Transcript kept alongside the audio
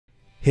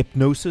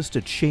Hypnosis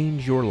to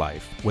Change Your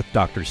Life with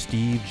Dr.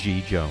 Steve G.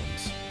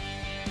 Jones.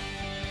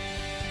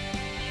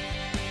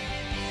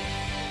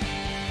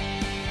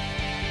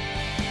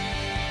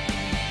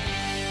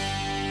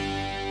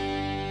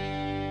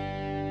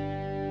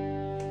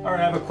 All right,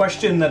 I have a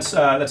question that's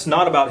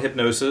not about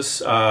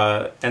hypnosis,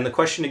 and the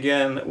question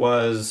again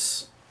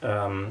was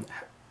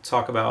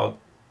talk about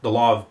the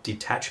law of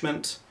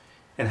detachment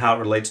and how it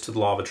relates to the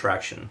law of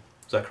attraction.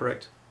 Is that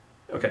correct?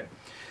 Okay.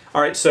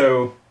 All right,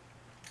 so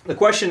the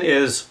question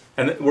is,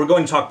 and we're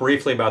going to talk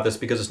briefly about this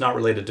because it's not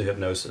related to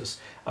hypnosis,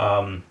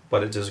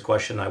 but it is a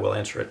question, I will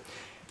answer it.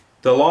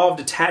 The law of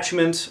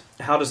detachment,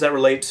 how does that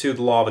relate to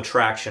the law of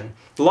attraction?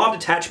 The law of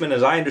detachment,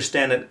 as I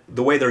understand it,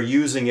 the way they're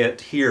using it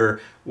here,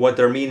 what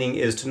they're meaning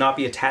is to not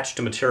be attached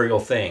to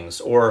material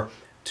things or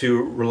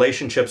to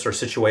relationships or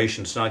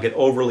situations, to not get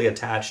overly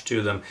attached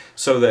to them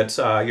so that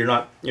you're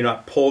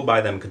not pulled by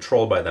them,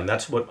 controlled by them.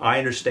 That's what I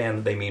understand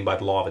that they mean by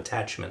the law of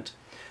attachment.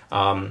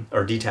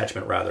 Or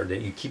detachment rather,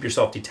 that you keep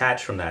yourself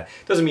detached from that.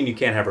 Doesn't mean you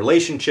can't have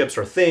relationships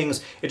or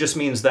things. It just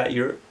means that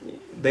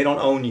they don't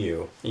own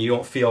you. You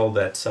don't feel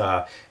that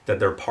that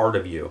they're part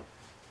of you.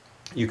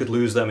 You could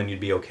lose them and you'd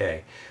be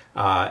okay.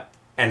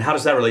 And how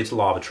does that relate to the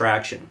law of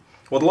attraction?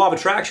 Well, the law of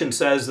attraction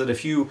says that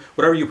if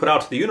whatever you put out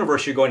to the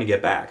universe, you're going to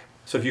get back.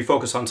 So if you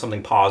focus on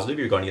something positive,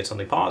 you're going to get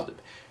something positive.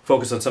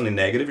 Focus on something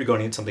negative, you're going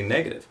to get something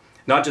negative.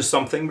 Not just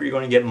something, but you're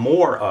going to get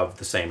more of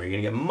the same, or you're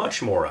going to get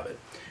much more of it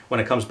when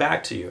it comes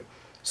back to you.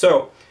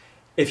 So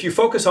if you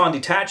focus on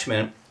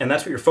detachment, and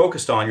that's what you're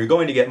focused on, you're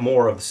going to get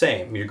more of the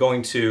same. You're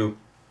going to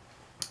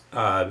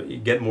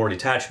get more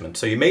detachment.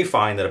 So you may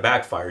find that it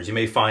backfires. You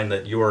may find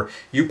that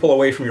you pull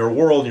away from your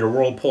world, and your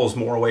world pulls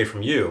more away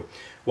from you.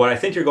 What I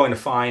think you're going to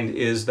find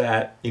is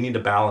that you need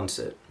to balance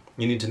it.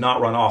 You need to not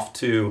run off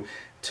to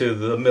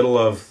the middle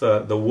of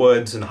the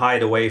woods and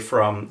hide away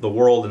from the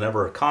world and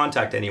never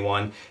contact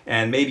anyone.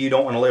 And maybe you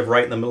don't want to live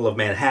right in the middle of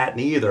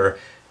Manhattan either.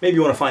 Maybe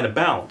you want to find a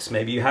balance.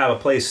 Maybe you have a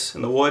place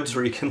in the woods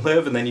where you can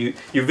live, and then you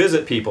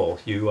visit people.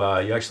 You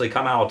actually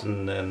come out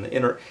and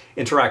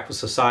interact with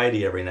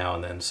society every now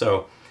and then.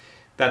 So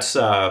that's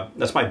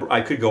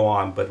I could go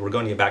on, but we're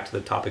going to get back to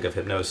the topic of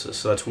hypnosis.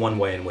 So that's one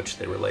way in which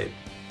they relate.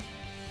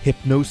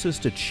 Hypnosis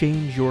to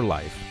Change Your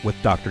Life with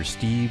Dr.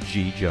 Steve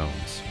G.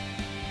 Jones.